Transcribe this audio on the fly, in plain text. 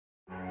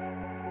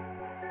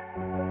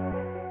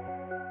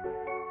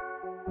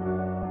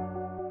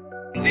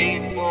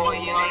King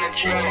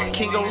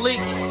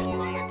Olyk,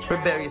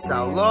 Rebellious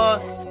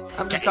Outlawz.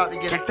 I'm just out to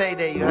get a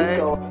payday, you heard?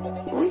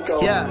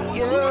 Yeah.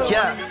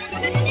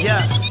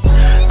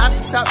 I'm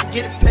just out to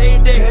get a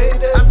payday.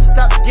 I'm just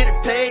out to get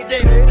a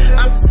payday.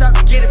 I'm just out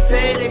to get a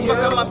payday.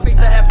 Fuck on my face,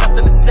 I have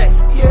nothing to say.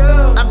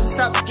 I'm just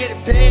out to get a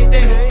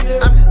payday.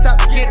 I'm just out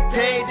to get a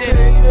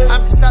payday.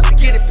 I'm just out to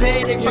get a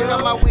payday. Fuck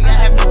on my way, I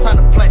have no time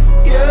to play.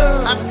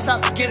 I'm just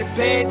out to get a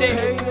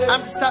payday.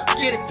 I'm just out to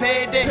get a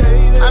payday.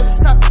 I'm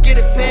just out to get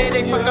a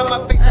payday. Fuck on my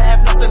face, I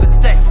have nothing to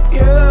say.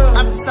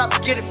 I'm just out to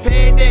get a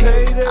payday.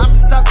 I'm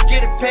just out to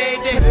get a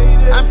payday.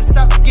 I'm just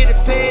out to get a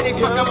payday.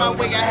 Fuck on my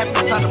way, I have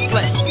no time to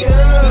play.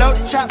 Load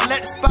the chop,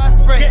 let the spot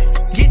spray.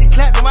 Get the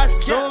clap and watch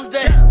the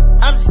doomsday.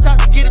 I'm just out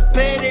to get a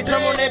payday.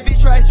 Drum on that beat,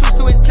 try to switch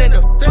to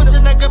extender.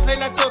 Switching like a play,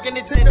 not talking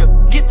Nintendo.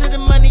 Get to the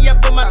money, I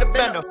put my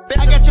depender.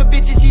 I got your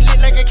bitch and she lit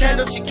like a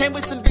candle. She came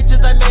with some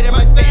bitches I made in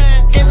my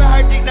fans. Gave her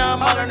her dick, now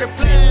I'm out on her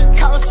plans.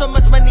 Counting so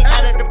much money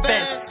out of the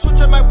bands. Switch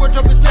on my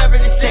wardrobe, it's never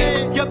the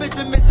same. Your bitch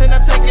been missing,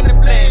 I'm taking the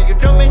blame. You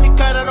don't make the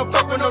cut, I don't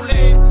fuck with no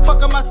lanes.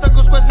 Fuck on my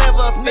circles was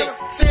never a fit.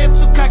 Say I'm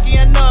too cocky,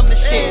 I know I'm the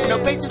shit. No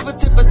patience for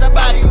tippers, I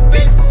body you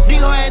bitch.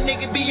 D-ho and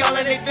niggas be all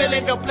in they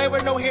feeling. Don't play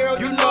with no hero,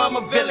 you know I'm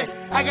a villain.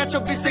 I got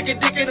your bitch sticking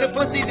dick in the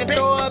pussy, then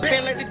throw her a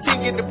pen like the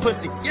ting in the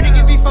pussy.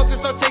 Niggas be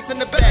focused on chasing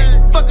the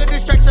bag. Fuck a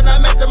distraction,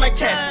 I'm after my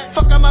cash.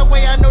 Fuck on my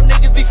way, I know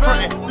niggas be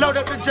frontin'. Load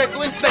up the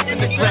Draco and snakes in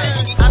the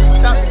grass. I'm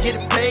just out to get a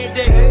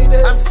payday.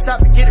 I'm just out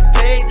to get a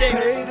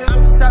payday.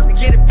 I'm just out to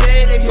get a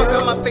payday. Fuck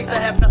on my face, I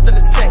have nothing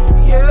to say.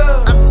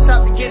 I'm just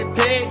out to get a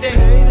payday.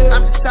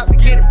 I'm just out to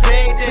get a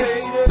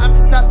payday. I'm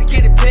just out to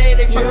get a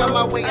payday. Fuck on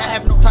my way, I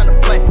have no time to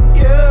play.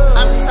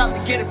 I'm just out to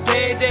get a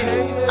payday.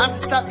 I'm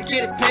just out to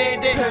get a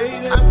payday.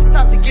 I'm just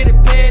out to get a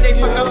payday.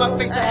 Fuck on my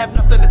face, I have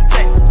nothing to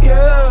say.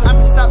 I'm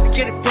just out to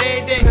get a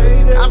payday.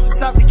 I'm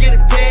just out to get a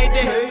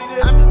payday.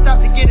 I'm just out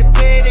to get a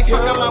payday.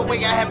 Fuck on my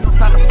way, I have no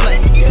time to play.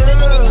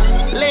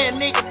 Lay a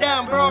nigga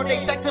down, bro. They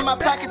stacks in my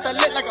pockets, I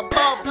lit like a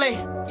ball play.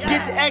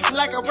 Get the action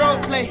like a role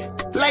play.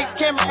 Lights,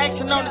 camera,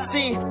 action on the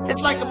scene.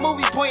 It's like a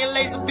movie pointing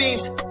laser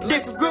beams.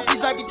 Different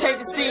groupies, I be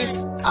changing scenes.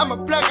 I'm a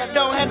plug, I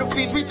don't handle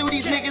fees. Read through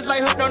these niggas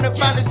like hooked on the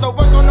violence. No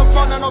work on no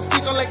phone, I don't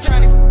speak on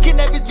electronics.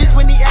 Kidnap his bitch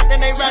when he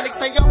actin' ironic.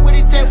 Say up what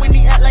he said when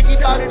he act like he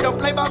bought it. Don't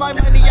play by my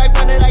money, I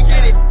want it, I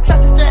get it.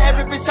 Shots at your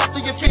every bitch, shots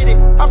till you fit it.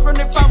 I'm from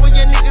the farm where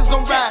your niggas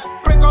gon' ride.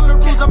 Break all the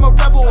rules, I'm a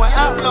rebel and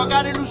outlaw.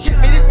 Got a new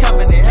shipment, it's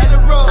coming in hella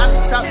roll. I'm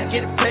just out to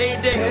get a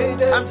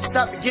payday. I'm just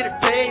out to get a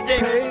payday.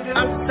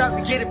 I'm just out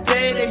to get a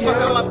payday. Fuck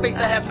on my face,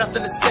 I have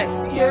nothing to say.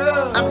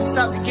 I'm just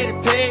out to get a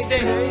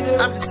payday.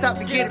 I'm just out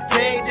to get a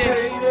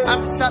payday.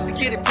 I'm just out to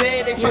get a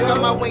payday. Fuck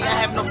on my way, I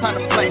have no time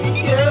to play.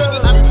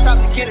 I'm just out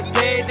to get a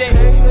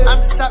payday.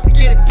 I'm just out to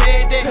get a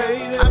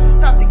payday. I'm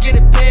just out to get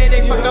a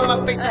payday. Fuck on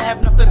my face, I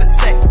have nothing to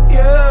say.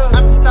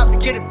 I'm just out to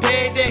get a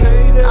payday.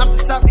 I'm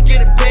just out to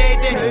get a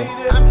payday.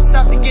 I'm just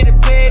out to get a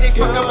payday.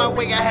 Fuck on my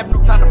way, I have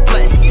no time to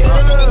play.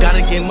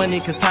 Gotta get money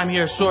cause time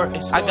here is short.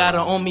 I gotta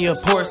own me a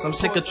Porsche. I'm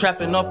sick of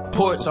trapping off the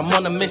porch. I'm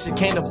on a mission,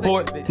 can't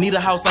afford. Need a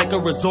house like a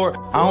resort.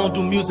 I don't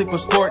do music for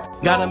sport.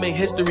 Gotta make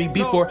history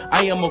before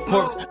I am a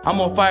corpse.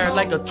 I'm on fire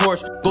like a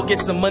torch. Go get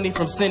some money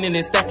from sinning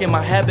and stacking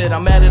my habit.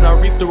 I'm at it,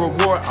 I reap the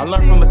reward. I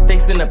learned from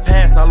mistakes in the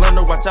past. I learned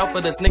to watch out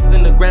for the snakes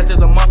in the grass. There's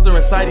a monster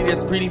inside you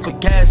that's greedy for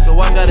cash, so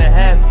I gotta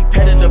have.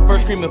 Headed the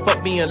first screaming,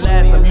 fuck being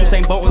last. I'm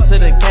Usain Bolt into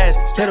the cash.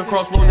 Straight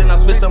across road and I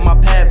switched up my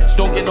path.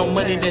 Don't get no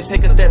money, then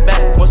take a step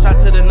back. One shot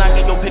to the knock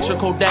and your picture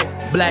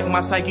Kodak. Black, my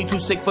psyche too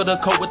sick for the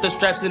coat with the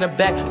straps in the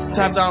back.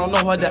 Sometimes I don't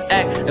know how to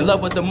act. In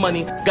love with the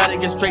money, gotta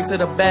get straight to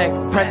the bag.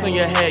 Price on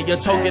your head, your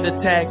toe get a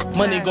tag.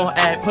 Money gon'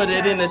 add, put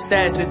it in the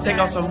stash. Then take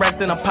out some racks,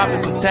 then I'm popping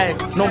some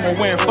tags. No more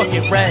wearing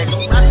fucking rags.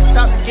 I'm just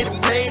out to get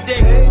a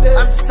payday.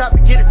 I'm just out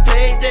to get a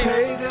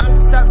payday. I'm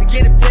just out to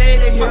get a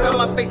payday. Fuck on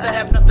my face, I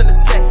have nothing to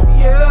say.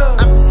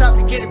 I'm just out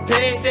to get a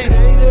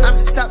payday. I'm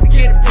just out to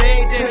get a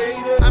payday.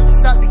 I'm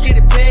just out to get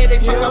a payday.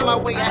 Fuck on my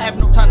way, I have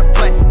no time to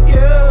play.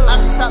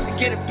 I'm just out to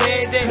get a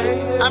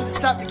payday. I'm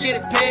just out to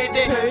get a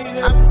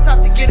payday. I'm just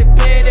out to get a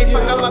payday.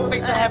 Fuck on my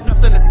face, I have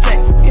nothing to say.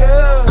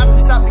 I'm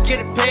just out to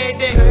get a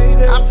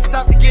payday. I'm just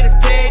out to get a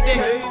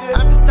payday.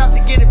 I'm just out to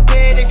get a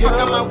payday. Fuck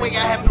on